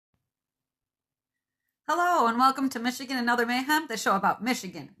Hello, and welcome to Michigan and Other Mayhem, the show about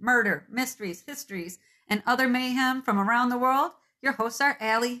Michigan, murder, mysteries, histories, and other mayhem from around the world. Your hosts are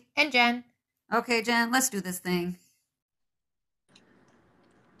Allie and Jen. Okay, Jen, let's do this thing.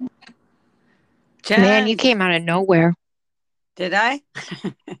 Jen. Man, you came out of nowhere. Did I?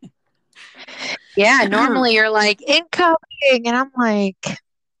 Yeah, normally you're like, incoming, and I'm like,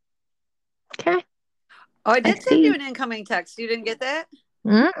 okay. Oh, I did send you an incoming text. You didn't get that?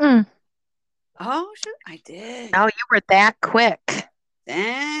 Mm-mm. Oh, shoot, I did. Oh, you were that quick.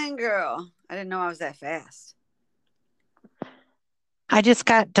 Dang, girl. I didn't know I was that fast. I just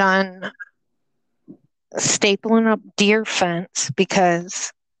got done stapling up deer fence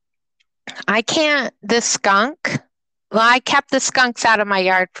because this skunk, well, I kept the skunks out of my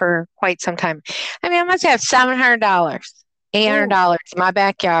yard for quite some time. I mean, I must have $700, $800 in my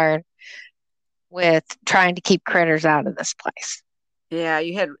backyard with trying to keep critters out of this place. Yeah,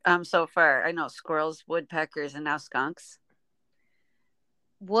 you had so far, I know, squirrels, woodpeckers, and now skunks.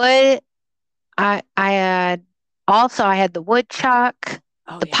 I had the woodchuck,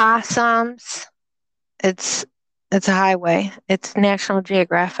 possums. It's a highway. It's National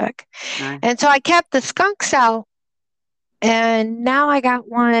Geographic. Nice. And so I kept the skunks out, and now I got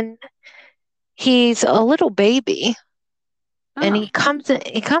one. He's a little baby, and he comes in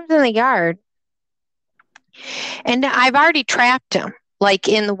the yard, and I've already trapped him, like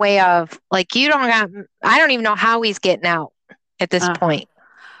in the way of like I don't even know how he's getting out at this point.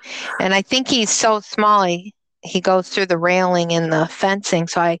 And I think he's so small he goes through the railing in the fencing,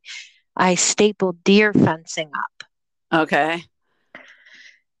 so I stapled deer fencing up. Okay.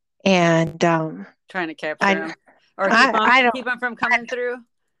 And trying to capture him or keep him from coming through.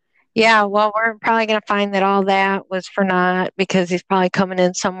 Yeah, well, we're probably going to find that all that was for naught because he's probably coming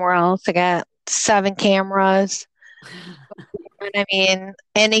in somewhere else. I got 7 cameras. I mean,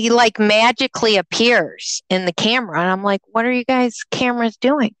 and he like magically appears in the camera, and I'm like, what are you guys cameras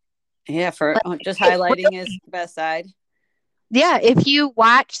doing? Yeah, for just highlighting his best side. Yeah, if you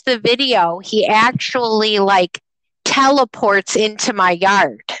watch the video, he actually like teleports into my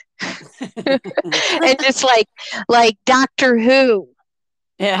yard. And just like Doctor Who.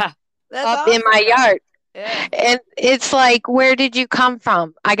 Yeah. That's up awesome. In my yard. Yeah. And it's like, where did you come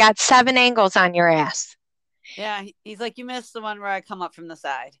from? I got 7 angles on your ass. Yeah, he's like, you missed the one where I come up from the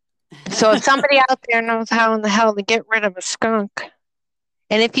side. So if somebody out there knows how in the hell to get rid of a skunk,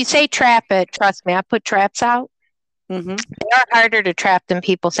 and if you say trap it, trust me, I put traps out. Mm-hmm. They're harder to trap than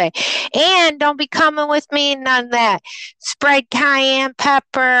people say. And don't be coming with me, none of that. Spread cayenne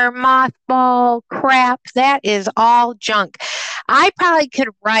pepper, mothball, crap. That is all junk. I probably could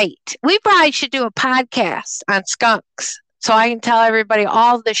write. We probably should do a podcast on skunks so I can tell everybody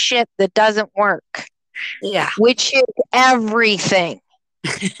all the shit that doesn't work. Yeah. Which is everything.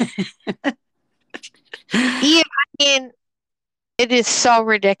 I mean, it is so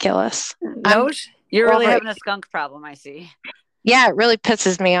ridiculous. No, you're really having a skunk problem, I see. Yeah, it really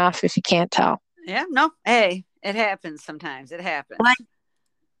pisses me off if you can't tell. Yeah, no. Hey, it happens sometimes. It happens.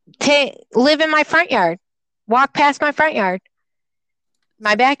 Live in my front yard. Walk past my front yard.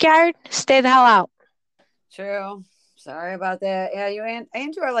 My backyard, stay the hell out. True. Sorry about that. Yeah, you and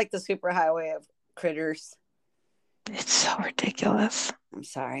Andrew are like the super highway of critters. It's so ridiculous. I'm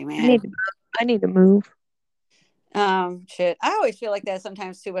sorry, man. I need to move. Shit. I always feel like that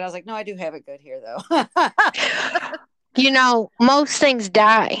sometimes too, but I was like, no, I do have it good here though. Most things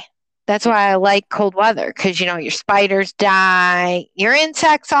die. That's why I like cold weather, because your spiders die, your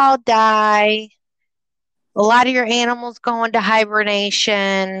insects all die, a lot of your animals go into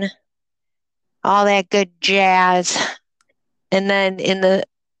hibernation, all that good jazz. And then in the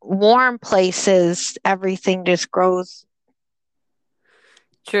warm places, everything just grows.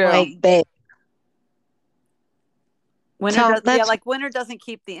 True. Like big. Winter doesn't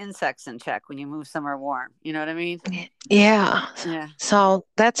keep the insects in check when you move somewhere warm. You know what I mean? Yeah. Yeah. So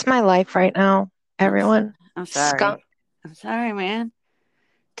that's my life right now, everyone. I'm sorry. Skunk. I'm sorry, man.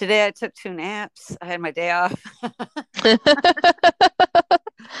 Today I took 2 naps. I had my day off.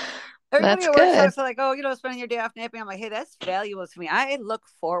 Everybody at work starts like, spending your day off napping. I'm like, hey, that's valuable to me. I look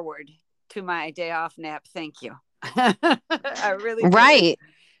forward to my day off nap. Thank you. I really do. Right.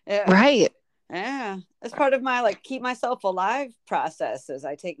 Yeah. Right. Yeah, that's part of my keep myself alive process is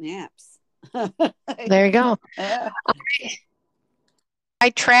I take naps. There you go. Yeah.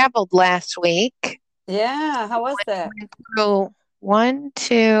 I traveled last week. Yeah, how was that? So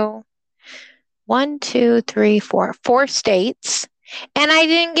 4 states, and I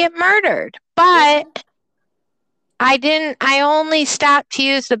didn't get murdered, but I only stopped to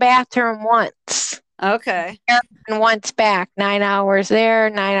use the bathroom once. Okay. And once back, 9 hours there,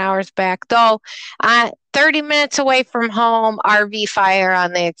 9 hours back. Though 30 minutes away from home, RV fire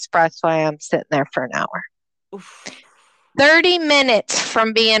on the expressway. I'm sitting there for an hour. Oof. 30 minutes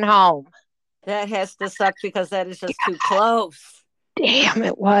from being home. That has to suck because that is just too close. Damn,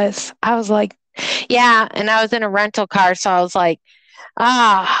 it was. I was like, yeah. And I was in a rental car. So I was like,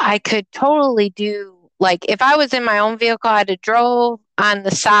 I could totally do, like, if I was in my own vehicle, I'd have drove on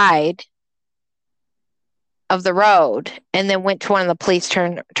the side of the road and then went to one of the police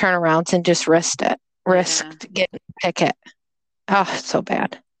turnarounds and just risked getting a ticket. Oh, so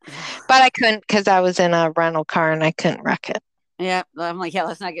bad. But I couldn't because I was in a rental car and I couldn't wreck it. Yeah, I'm like,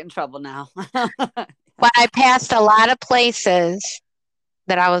 let's not get in trouble now. But I passed a lot of places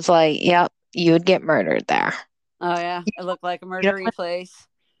that I was like, yep, you would get murdered there. Oh, yeah. It looked like a murdery place.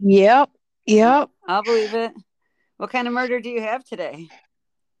 Yep. I'll believe it. What kind of murder do you have today?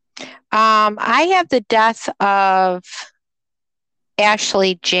 I have the death of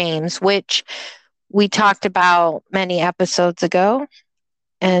Ashley James, which we talked about many episodes ago.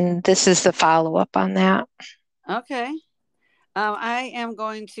 And this is the follow-up on that. Okay. I am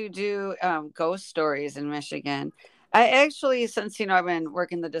going to do ghost stories in Michigan. I actually, since, I've been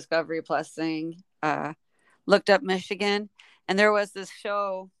working the Discovery Plus thing, looked up Michigan. And there was this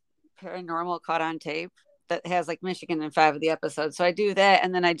show, Paranormal Caught on Tape, that has like Michigan in 5 of the episodes. So I do that.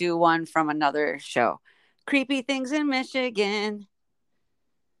 And then I do one from another show. Creepy Things in Michigan.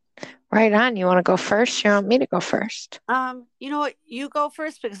 Right on. You want to go first? You want me to go first? You know what? You go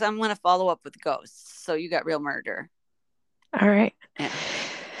first because I'm going to follow up with ghosts. So you got real murder. All right. Yeah.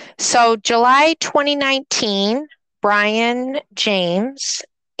 So July 2019, Brian James,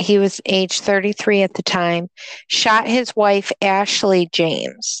 he was age 33 at the time, shot his wife, Ashley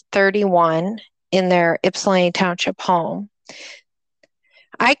James, 31, in their Ypsilanti Township home.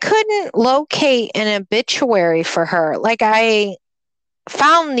 I couldn't locate an obituary for her. Like, I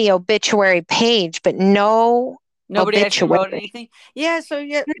found the obituary page, but nobody actually wrote anything. Yeah, so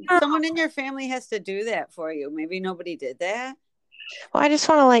someone in your family has to do that for you. Maybe nobody did that. Well, I just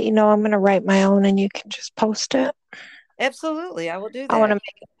want to let you know I'm going to write my own, and you can just post it. Absolutely, I will do that. I want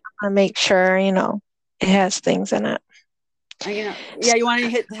to make sure it has things in it. You want to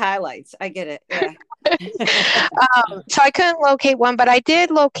hit the highlights. I get it. Yeah. So I couldn't locate one, but I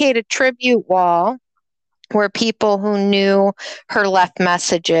did locate a tribute wall where people who knew her left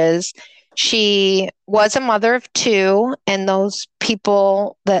messages. She was a mother of 2, and those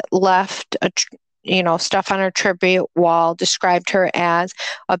people that left stuff on her tribute wall described her as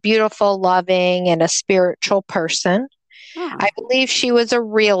a beautiful, loving, and a spiritual person. Oh. I believe she was a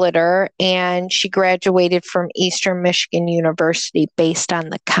realtor, and she graduated from Eastern Michigan University based on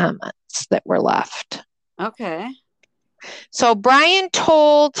the comments that were left. Okay. So Brian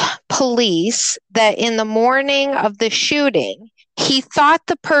told police that in the morning of the shooting, he thought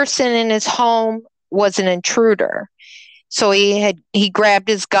the person in his home was an intruder. So he grabbed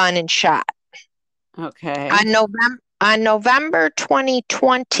his gun and shot. Okay. On November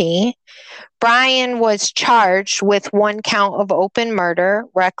 2020, Brian was charged with 1 count of open murder,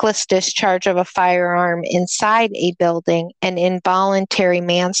 reckless discharge of a firearm inside a building, and involuntary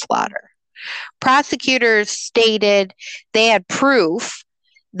manslaughter. Prosecutors stated they had proof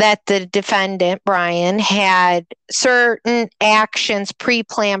that the defendant, Brian, had certain actions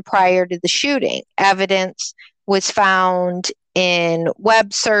pre-planned prior to the shooting. Evidence was found in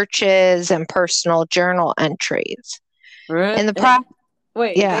web searches and personal journal entries. Really? And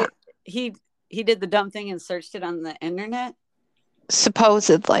he did the dumb thing and searched it on the internet?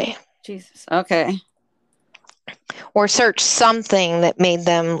 Supposedly. Jesus. Okay. Or searched something that made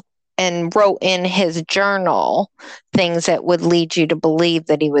them and wrote in his journal things that would lead you to believe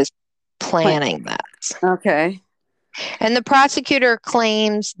that he was planning that. Okay. And the prosecutor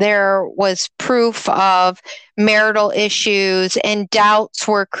claims there was proof of marital issues, and doubts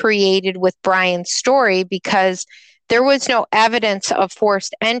were created with Brian's story because there was no evidence of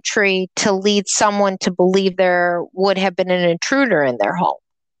forced entry to lead someone to believe there would have been an intruder in their home.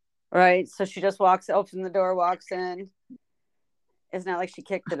 Right. So she just opens the door, walks in. It's not like she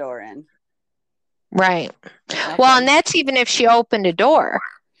kicked the door in. Right. Okay. Well, and that's even if she opened a door.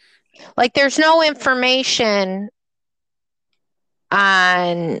 Like, there's no information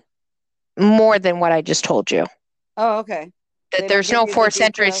on more than what I just told you. Oh, okay. That there's no forced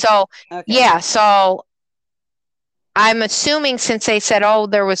entry. So, okay. Yeah. So I'm assuming since they said,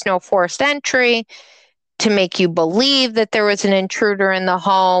 there was no forced entry, to make you believe that there was an intruder in the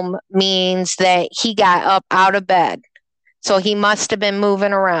home means that he got up out of bed. So he must have been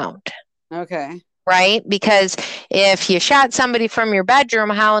moving around. Okay. Right? Because if you shot somebody from your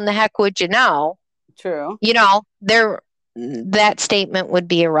bedroom, how in the heck would you know? True. that statement would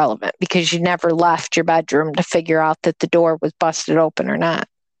be irrelevant because you never left your bedroom to figure out that the door was busted open or not.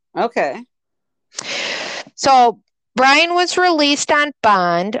 Okay. So Brian was released on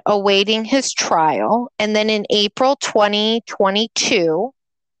bond awaiting his trial. And then in April 2022,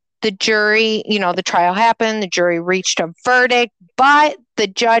 the jury, the trial happened, the jury reached a verdict, but the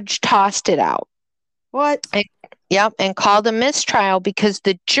judge tossed it out. What? Yep, and called a mistrial because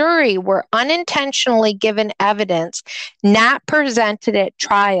the jury were unintentionally given evidence not presented at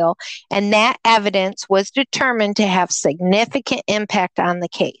trial, and that evidence was determined to have significant impact on the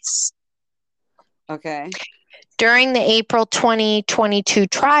case. Okay. During the April 2022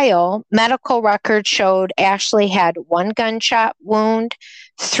 trial, medical records showed Ashley had one gunshot wound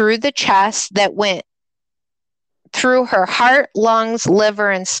through the chest that went through her heart, lungs, liver,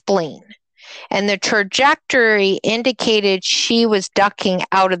 and spleen. And the trajectory indicated she was ducking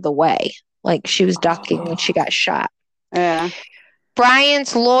out of the way, like she was ducking when she got shot. Yeah.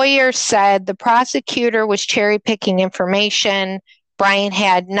 Brian's lawyer said the prosecutor was cherry picking information. Brian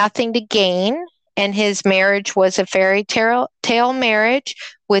had nothing to gain, and his marriage was a fairy tale marriage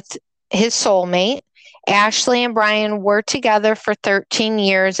with his soulmate. Ashley and Brian were together for 13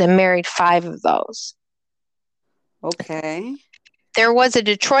 years and married 5 of those. Okay. There was a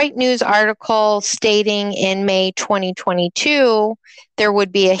Detroit News article stating in May 2022 there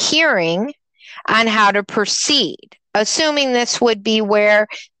would be a hearing on how to proceed, assuming this would be where,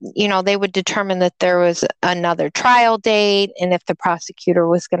 they would determine that there was another trial date and if the prosecutor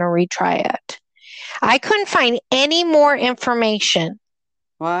was going to retry it. I couldn't find any more information.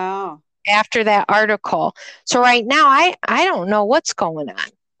 Wow. After that article. So right now, I don't know what's going on.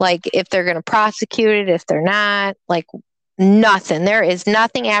 Like if they're going to prosecute it, if they're not, like nothing. There is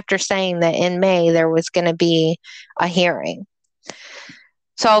nothing after saying that in May there was going to be a hearing.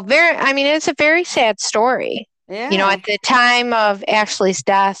 So it's a very sad story. Yeah. At the time of Ashley's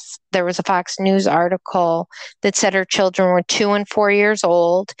death, there was a Fox News article that said her children were 2 and 4 years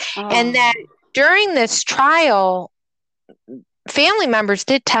old. Oh. And that during this trial, family members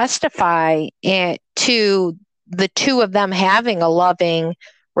did testify to the 2 of them having a loving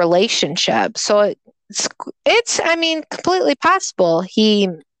relationship. So it's completely possible he,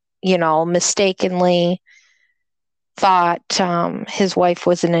 mistakenly thought his wife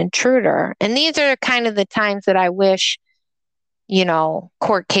was an intruder. And these are kind of the times that I wish,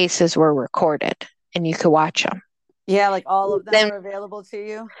 court cases were recorded and you could watch them. Yeah, like all of them are available to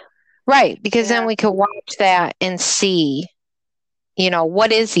you. Right, because then we could watch that and see,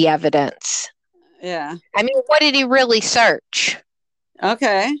 what is the evidence? Yeah. What did he really search?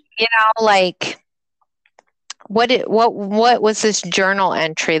 Okay. What was this journal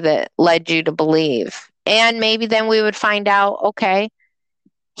entry that led you to believe? And maybe then we would find out, okay,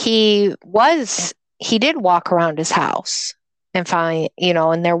 he did walk around his house and find,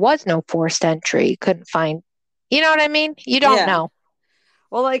 and there was no forced entry. Couldn't find, you know what I mean? You don't know.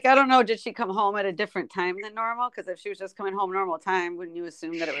 Well, I don't know. Did she come home at a different time than normal? Because if she was just coming home normal time, wouldn't you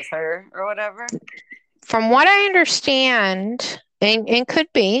assume that it was her or whatever? From what I understand, and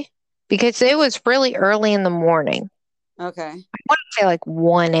could be, because it was really early in the morning. Okay. I want to say like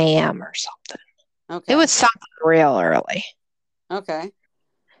 1 a.m. or something. Okay. It was something real early. Okay.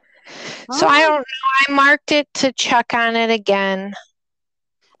 So I don't know. I marked it to check on it again.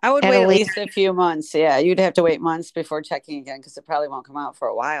 I would wait at least a few months. Yeah, you'd have to wait months before checking again because it probably won't come out for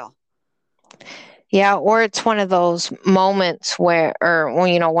a while. Yeah, or it's one of those moments where,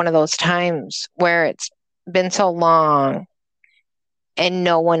 one of those times where it's been so long and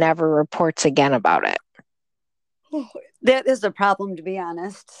no one ever reports again about it. That is a problem, to be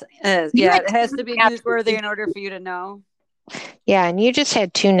honest. It has to be newsworthy in order for you to know. Yeah, and you just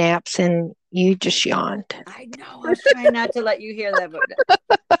had 2 naps and you just yawned. I know. I was trying not to let you hear that,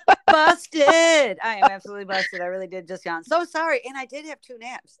 but busted. I am absolutely busted. I really did just yawn. So sorry. And I did have 2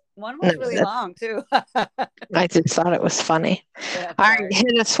 naps. One was really long, too. I just thought it was funny. Yeah, all right,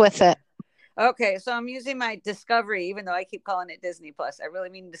 hit us with it. Okay, so I'm using my Discovery, even though I keep calling it Disney Plus. I really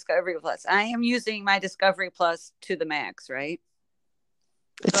mean Discovery Plus. I am using my Discovery Plus to the max, right?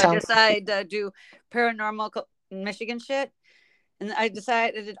 So I decided to do Paranormal Michigan shit. And I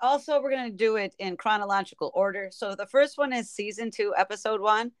decided also we're going to do it in chronological order. So the first one is season 2, episode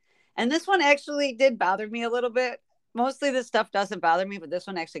 1. And this one actually did bother me a little bit. Mostly this stuff doesn't bother me, but this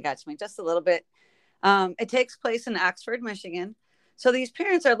one actually got to me just a little bit. It takes place in Oxford, Michigan. So these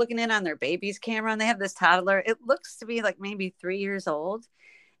parents are looking in on their baby's camera and they have this toddler. It looks to be like maybe 3 years old.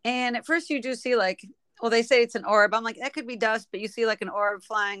 And at first you do see they say it's an orb. I'm like, that could be dust, but you see like an orb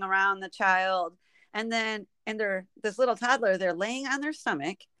flying around the child. And they're this little toddler, they're lying on their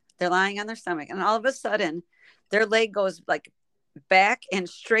stomach. And all of a sudden their leg goes like back and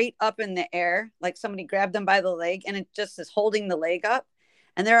straight up in the air, like somebody grabbed them by the leg, and it just is holding the leg up.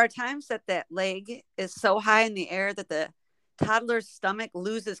 And there are times that that leg is so high in the air that the toddler's stomach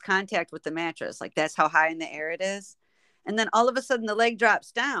loses contact with the mattress. Like that's how high in the air it is. And then all of a sudden the leg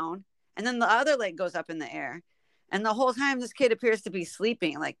drops down, and then the other leg goes up in the air. And the whole time this kid appears to be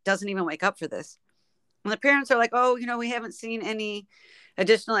sleeping, like doesn't even wake up for this. And the parents are like, oh, we haven't seen any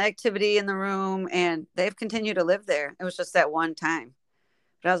additional activity in the room, and they've continued to live there. It was just that one time.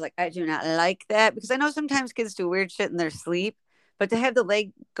 But I was like, I do not like that, because I know sometimes kids do weird shit in their sleep, but to have the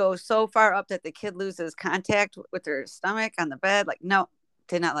leg go so far up that the kid loses contact with their stomach on the bed, like, no,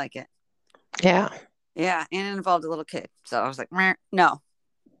 did not like it. Yeah. Yeah. And it involved a little kid. So I was like, no.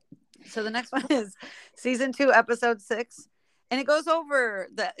 So the next one is season 2, episode 6. And it goes over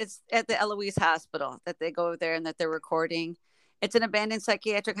it's at the Eloise Hospital that they go there and that they're recording. It's an abandoned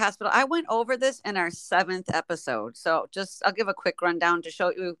psychiatric hospital. I went over this in our 7th episode. So I'll give a quick rundown to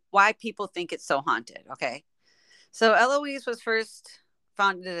show you why people think it's so haunted. Okay. So Eloise was first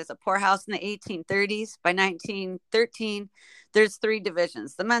founded as a poorhouse in the 1830s. By 1913, there's 3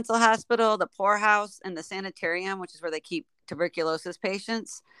 divisions: the mental hospital, the poorhouse, and the sanitarium, which is where they keep tuberculosis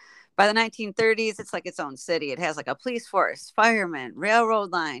patients. By the 1930s, it's like its own city. It has like a police force, firemen,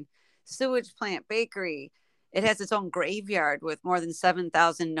 railroad line, sewage plant, bakery. It has its own graveyard with more than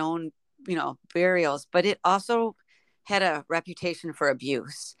 7,000 known, burials. But it also had a reputation for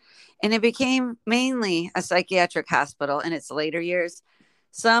abuse. And it became mainly a psychiatric hospital in its later years.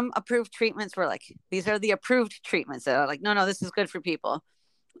 Some approved treatments were like, these are the approved treatments that are like, no, this is good for people.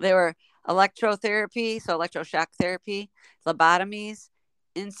 They were electrotherapy, so electroshock therapy, lobotomies,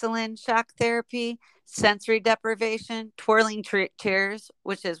 insulin shock therapy, sensory deprivation, twirling chairs,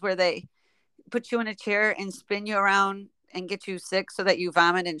 which is where they put you in a chair and spin you around and get you sick so that you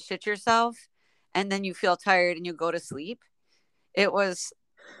vomit and shit yourself, and then you feel tired and you go to sleep. It was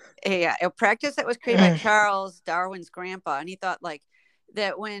a practice that was created by Charles Darwin's grandpa, and he thought like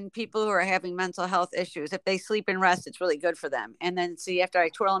that when people who are having mental health issues, if they sleep and rest, it's really good for them. And then see, after I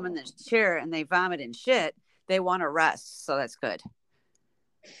twirl them in the chair and they vomit and shit, they want to rest, so that's good.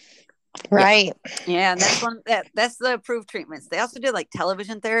 Right. Yeah, and that's the approved treatments. They also did like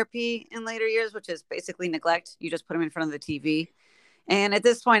television therapy in later years, which is basically neglect. You just put them in front of the TV. And at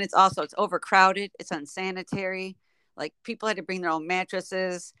this point, it's overcrowded. It's unsanitary. Like people had to bring their own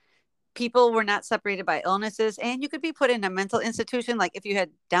mattresses. People were not separated by illnesses. And you could be put in a mental institution. Like if you had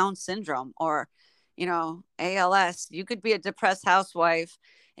Down syndrome or, ALS, you could be a depressed housewife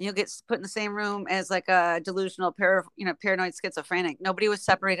and you'll get put in the same room as like a delusional paranoid schizophrenic. Nobody was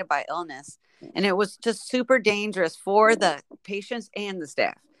separated by illness. And it was just super dangerous for the patients and the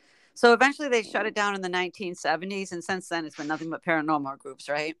staff. So eventually they shut it down in the 1970s. And since then, it's been nothing but paranormal groups,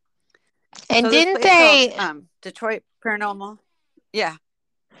 right? And so didn't they... Detroit Paranormal. Yeah.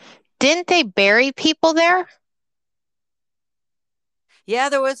 Didn't they bury people there? Yeah,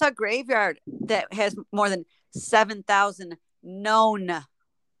 there was a graveyard that has more than 7,000 known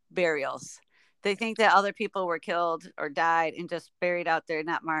burials. They think that other people were killed or died and just buried out there,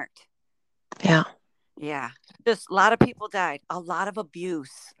 not marked. Yeah. Yeah. Just a lot of people died. A lot of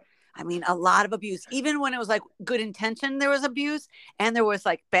abuse. I mean, a lot of abuse. Even when it was like good intention, there was abuse, and there was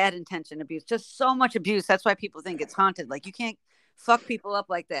like bad intention abuse. Just so much abuse. That's why people think it's haunted. Like you can't fuck people up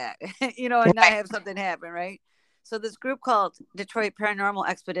like that, and not have something happen, right? So this group called Detroit Paranormal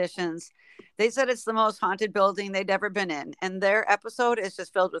Expeditions, they said it's the most haunted building they'd ever been in. And their episode is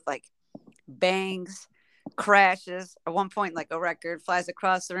just filled with like bangs, crashes. At one point, like a record flies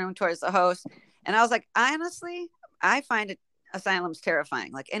across the room towards the host. And I was like, honestly, I find asylums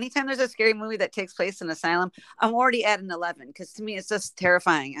terrifying. Like anytime there's a scary movie that takes place in an asylum, I'm already at an 11 because to me, it's just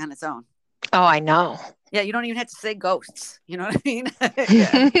terrifying on its own. Oh, I know. Yeah, you don't even have to say ghosts. You know what I mean?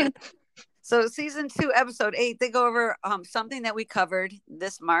 Yeah. So season 2, episode 8, they go over something that we covered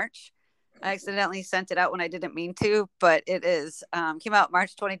this March. I accidentally sent it out when I didn't mean to, but it is came out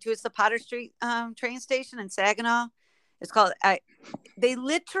March 22. It's the Potter Street train station in Saginaw. It's called.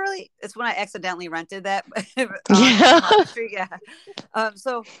 It's when I accidentally rented that. Potter Street, yeah.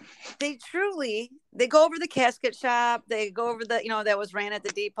 So they go over the casket shop. They go over that was ran at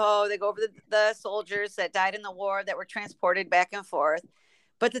the depot. They go over the soldiers that died in the war that were transported back and forth.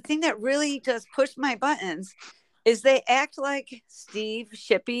 But the thing that really just pushed my buttons is they act like Steve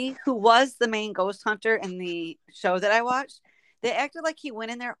Shippey, who was the main ghost hunter in the show that I watched. They acted like he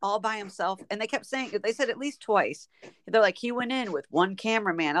went in there all by himself. And they kept saying, they said at least twice, they're like, he went in with one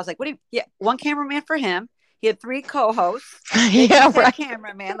cameraman. I was like, one cameraman for him. He had 3 co-hosts. Yeah, right.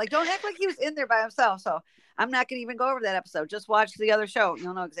 Cameraman. Like, don't act like he was in there by himself. So I'm not going to even go over that episode. Just watch the other show.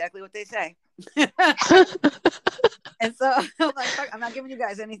 You'll know exactly what they say. And so I'm like, fuck, I'm not giving you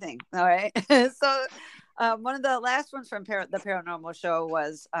guys anything. All right. So one of the last ones from the paranormal show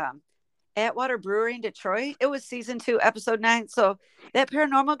was Atwater Brewery in Detroit. It was season 2, episode 9. So that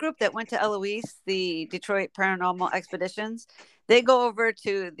paranormal group that went to Eloise, the Detroit Paranormal Expeditions, they go over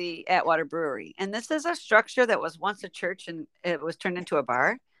to the Atwater Brewery. And this is a structure that was once a church and it was turned into a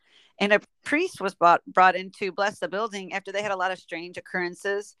bar. And a priest was brought in to bless the building after they had a lot of strange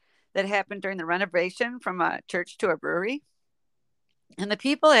occurrences that happened during the renovation from a church to a brewery. And the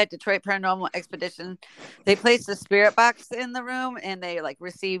people at Detroit Paranormal Expedition, they placed a spirit box in the room and they like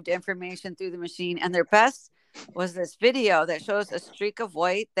received information through the machine. And their best was this video that shows a streak of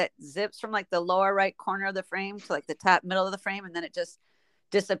white that zips from like the lower right corner of the frame to like the top middle of the frame. And then it just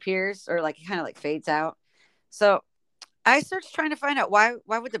disappears or like kind of like fades out. So I searched trying to find out why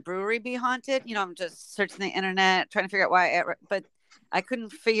would the brewery be haunted? You know, I'm just searching the internet, trying to figure out why, but I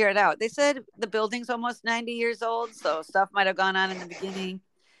couldn't figure it out. They said the building's almost 90 years old, so stuff might have gone on in the beginning.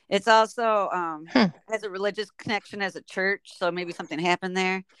 It's also has a religious connection as a church, so maybe something happened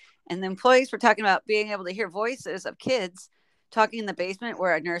there. And the employees were talking about being able to hear voices of kids talking in the basement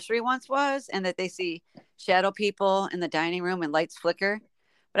where a nursery once was, and that they see shadow people in the dining room and lights flicker.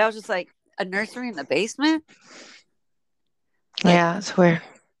 But I was just like, a nursery in the basement? Like, yeah, it's weird.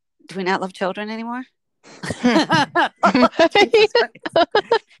 Do we not love children anymore? And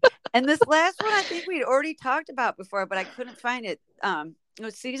this last one I think we'd already talked about before, but I couldn't find it. It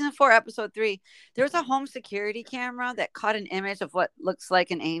was season 4, episode 3. There was a home security camera that caught an image of what looks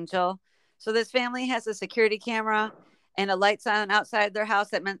like an angel. So this family has a security camera and a lights on outside their house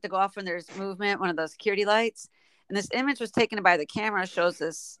that meant to go off when there's movement, one of those security lights. And this image was taken by the camera, shows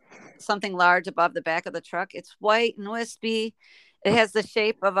this something large above the back of the truck. It's white and wispy. It has the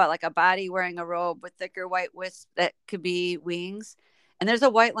shape of like a body wearing a robe with thicker white wisp that could be wings. And there's a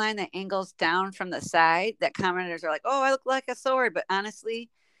white line that angles down from the side that commenters are like, oh, I look like a sword. But honestly,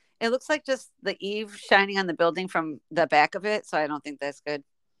 it looks like just the eave shining on the building from the back of it. So I don't think that's good.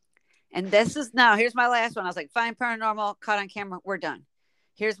 And here's my last one. I was like, fine, paranormal, caught on camera. We're done.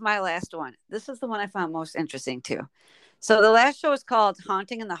 Here's my last one. This is the one I found most interesting too. So the last show is called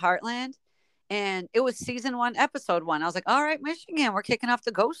Haunting in the Heartland. And it was season 1, episode 1. I was like, all right, Michigan, we're kicking off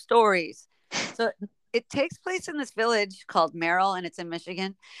the ghost stories. So it takes place in this village called Merrill, and it's in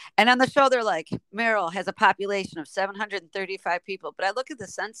Michigan. And on the show, they're like, Merrill has a population of 735 people. But I look at the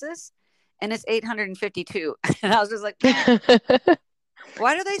census, and it's 852. And I was just like,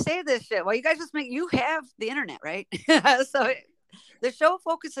 why do they say this shit? Well, you guys you have the internet, right? So the show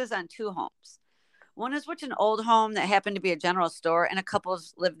focuses on 2 homes. One is an old home that happened to be a general store, and a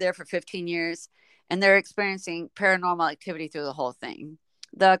couple's lived there for 15 years, and they're experiencing paranormal activity through the whole thing.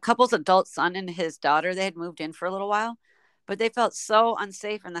 The couple's adult son and his daughter, they had moved in for a little while, but they felt so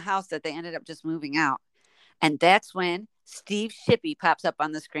unsafe in the house that they ended up just moving out. And that's when Steve Shippey pops up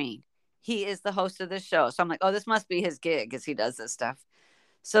on the screen. He is the host of this show. So I'm like, oh, this must be his gig as he does this stuff.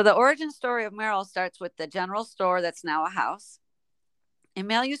 So the origin story of Merrill starts with the general store that's now a house. And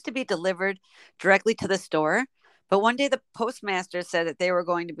mail used to be delivered directly to the store. But one day the postmaster said that they were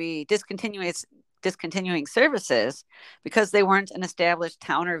going to be discontinuing services because they weren't an established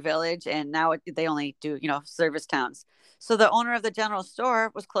town or village. And now they only do, service towns. So the owner of the general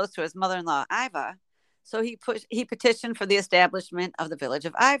store was close to his mother-in-law, Iva. So he petitioned for the establishment of the village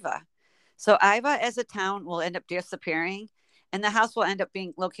of Iva. So Iva as a town will end up disappearing. And the house will end up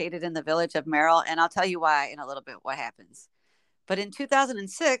being located in the village of Merrill. And I'll tell you why in a little bit what happens. But in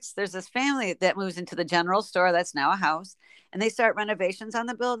 2006, there's this family that moves into the general store that's now a house, and they start renovations on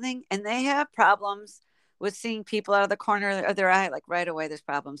the building, and they have problems with seeing people out of the corner of their eye. Like right away, there's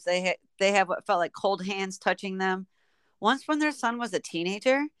problems. They have what felt like cold hands touching them. Once when their son was a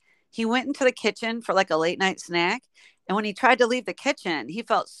teenager, he went into the kitchen for like a late night snack. And when he tried to leave the kitchen, he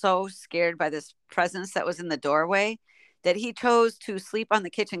felt so scared by this presence that was in the doorway that he chose to sleep on the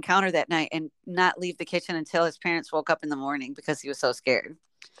kitchen counter that night and not leave the kitchen until his parents woke up in the morning because he was so scared.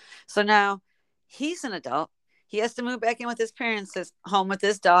 So now he's an adult. He has to move back in with his parents' home with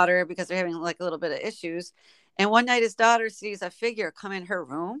his daughter because they're having like a little bit of issues. And one night his daughter sees a figure come in her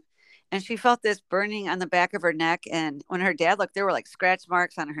room, and she felt this burning on the back of her neck. And when her dad looked, there were like scratch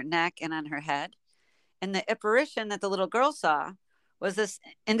marks on her neck and on her head. And the apparition that the little girl saw was this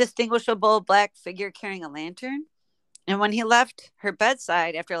indistinguishable black figure carrying a lantern. And when he left her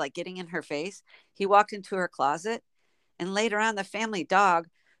bedside after like getting in her face, he walked into her closet. And later on, the family dog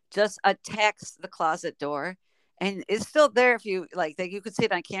just attacks the closet door. And it's still there if you like, you could see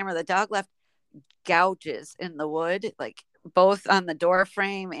it on camera. The dog left gouges in the wood, like both on the door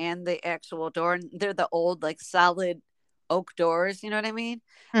frame and the actual door. And they're the old, like solid oak doors. You know what I mean?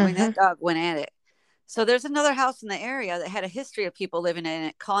 I mean, that dog went at it. So there's another house in the area that had a history of people living in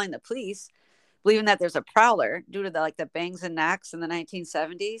it, calling the police, believing that there's a prowler due to the bangs and knocks in the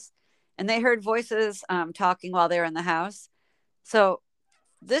 1970s. And they heard voices talking while they were in the house. So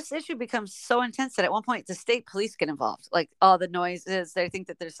this issue becomes so intense that at one point the state police get involved, like all the noises. They think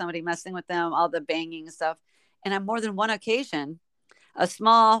that there's somebody messing with them, all the banging and stuff. And on more than one occasion, a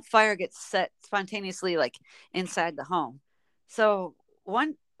small fire gets set spontaneously, like inside the home. So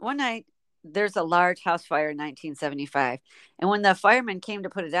one night, there's a large house fire in 1975. And when the firemen came to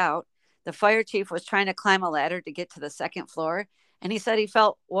put it out, the fire chief was trying to climb a ladder to get to the second floor. And he said he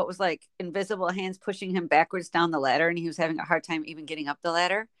felt what was like invisible hands pushing him backwards down the ladder. And he was having a hard time even getting up the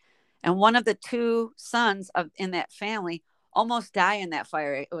ladder. And one of the two sons in that family almost die in that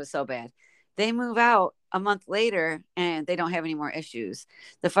fire. It was so bad. They move out a month later and they don't have any more issues.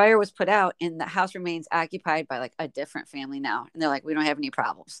 The fire was put out and the house remains occupied by like a different family now. And they're like, we don't have any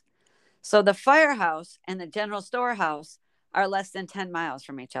problems. So the firehouse and the general storehouse are less than 10 miles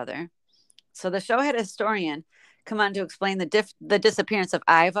from each other. So the show had a historian come on to explain the disappearance of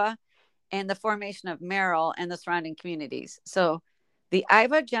Iva and the formation of Merrill and the surrounding communities. So the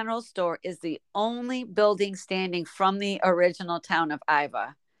Iva General Store is the only building standing from the original town of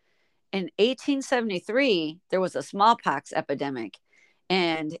Iva. In 1873, there was a smallpox epidemic,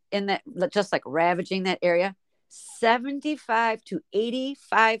 and in that, just like ravaging that area, 75 to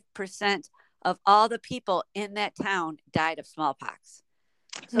 85% of all the people in that town died of smallpox.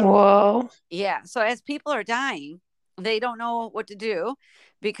 So, whoa. Yeah. So as people are dying, they don't know what to do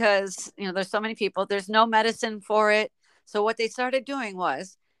because, there's so many people, there's no medicine for it. So what they started doing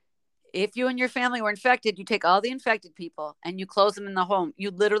was, if you and your family were infected, you take all the infected people and you close them in the home. You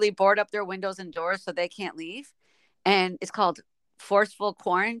literally board up their windows and doors so they can't leave. And it's called forceful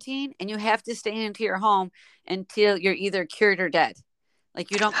quarantine. And you have to stay into your home until you're either cured or dead.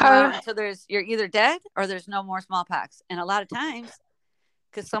 Like you don't come out until you're either dead or there's no more smallpox. And a lot of times,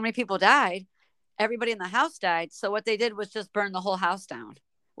 because so many people died, everybody in the house died. So what they did was just burn the whole house down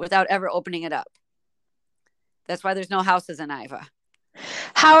without ever opening it up. That's why there's no houses in Iva.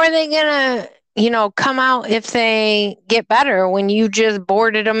 How are they going to, come out if they get better when you just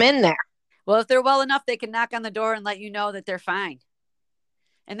boarded them in there? Well, if they're well enough, they can knock on the door and let you know that they're fine.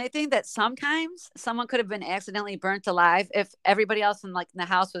 And they think that sometimes someone could have been accidentally burnt alive if everybody else in the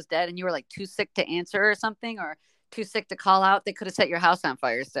house was dead and you were like too sick to answer or something, or too sick to call out. They could have set your house on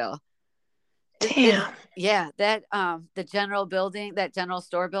fire still. Damn. That the general building, that general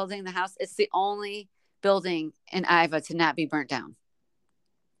store building, the house, it's the only building in Iva to not be burnt down.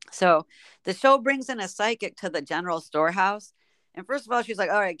 So the show brings in a psychic to the general storehouse. And first of all, she's like,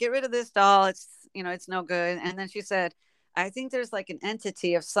 all right, get rid of this doll. It's, it's no good. And then she said, I think there's like an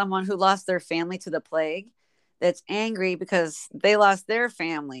entity of someone who lost their family to the plague that's angry because they lost their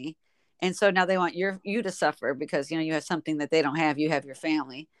family. And so now they want you to suffer because, you have something that they don't have. You have your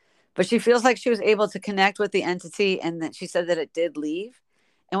family. But she feels like she was able to connect with the entity, and that she said that it did leave.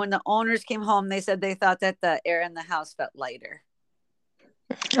 And when the owners came home, they said they thought that the air in the house felt lighter.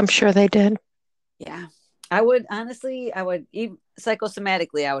 I'm sure they did. Yeah. I would even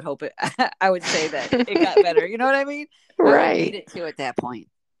psychosomatically, I would hope it, I would say that it got better. You know what I mean? Right. I would need it to at that point.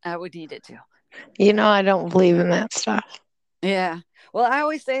 I would need it to. I don't believe in that stuff. Yeah. Well, I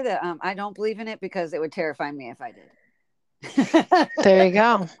always say that I don't believe in it because it would terrify me if I did. There you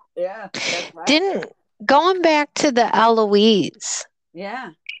go. Yeah. That's right. Going back to the Eloise.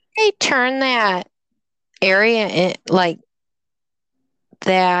 Yeah. They turn that area in, like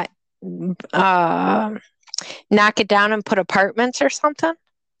that, knock it down and put apartments or something?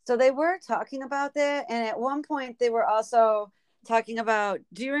 So they were talking about that. And at one point they were also talking about,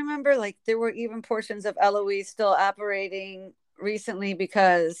 do you remember, there were even portions of Eloise still operating recently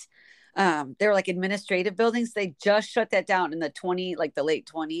because they were administrative buildings. They just shut that down in the late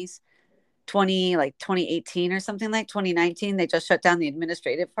 20s, 2018 or something, 2019. They just shut down the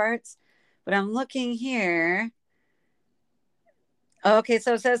administrative parts. But I'm looking here. Okay,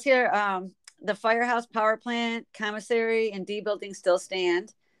 so it says here, the firehouse, power plant, commissary, and D building still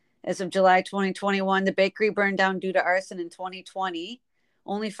stand. As of July 2021, the bakery burned down due to arson in 2020.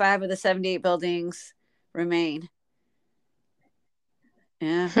 Only 5 of the 78 buildings remain.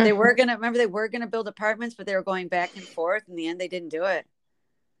 Yeah, they were gonna build apartments, but they were going back and forth. In the end, they didn't do it.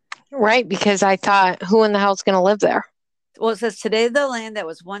 Right, because I thought, who in the hell's going to live there? Well, it says today the land that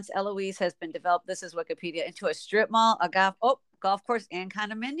was once Eloise has been developed, this is Wikipedia, into a strip mall, a golf course, and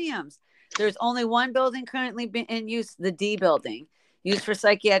condominiums. There's only one building currently in use, the D building, used for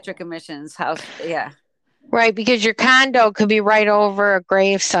psychiatric admissions house. Yeah. Right, because your condo could be right over a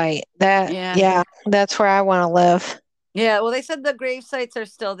grave site. Yeah, that's where I want to live. Yeah, well, they said the grave sites are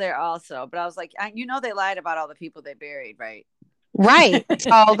still there also, but I was like, they lied about all the people they buried, right? Right.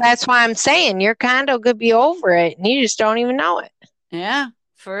 So that's why I'm saying your condo could be over it and you just don't even know it. Yeah,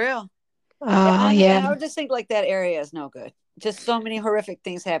 for real. Oh, And yeah. I would just think like that area is no good. Just so many horrific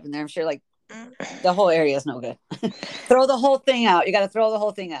things happen there. I'm sure like the whole area is no good. Throw the whole thing out. You got to throw the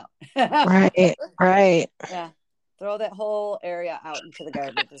whole thing out. Right, right. Yeah. Throw that whole area out into the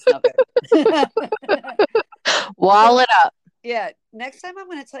garbage. It's no good. Wall it up. Yeah. Next time I'm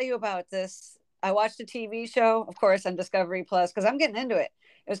going to tell you about this. I watched a TV show, of course, on Discovery Plus because I'm getting into it.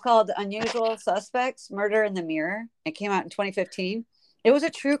 It was called Unusual Suspects: Murder in the Mirror. It came out in 2015. It was a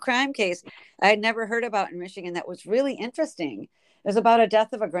true crime case I had never heard about in Michigan that was really interesting. It was about a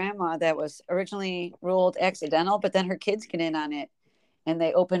death of a grandma that was originally ruled accidental, but then her kids get in on it and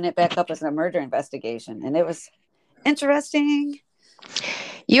they open it back up as a murder investigation. And it was interesting.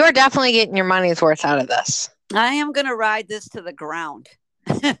 You are definitely getting your money's worth out of this. I am going to ride this to the ground.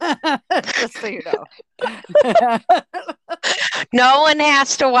 Just so you know. No one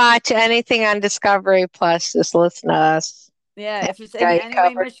has to watch anything on Discovery Plus. Just listen to us. Yeah, if it's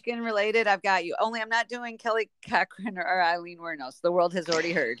anyway Michigan related, I've got you. Only I'm not doing Kelly Cochran or Eileen Wuornos. The world has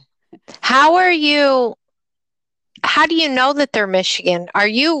already heard. How do you know that they're Michigan? Are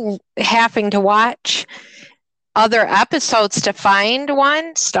you having to watch other episodes to find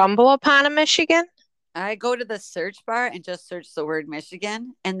one, stumble upon a Michigan? I go to the search bar and just search the word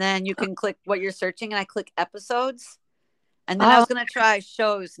Michigan, and then you can click what you're searching, and I click episodes. And then I was going to try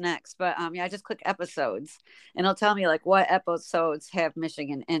shows next, but I just click episodes, and it'll tell me like what episodes have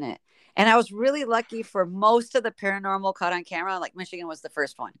Michigan in it. And I was really lucky for most of the paranormal caught on camera. Like Michigan was the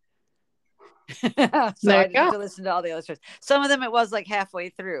first one. So I didn't have to listen to all the other stories. Some of them it was like halfway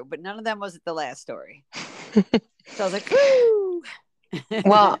through, but none of them was the last story. So I was like, woo!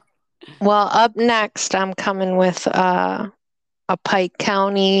 Well, up next, I'm coming with a Pike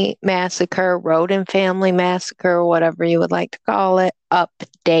County massacre, Roden family massacre, whatever you would like to call it.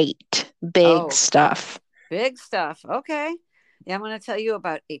 Update. Big stuff. Big stuff. Okay. Yeah, I'm going to tell you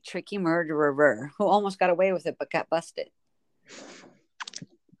about a tricky murderer who almost got away with it but got busted.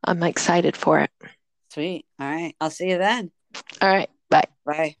 I'm excited for it. Sweet. All right. I'll see you then. All right. Bye.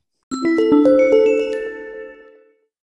 Bye.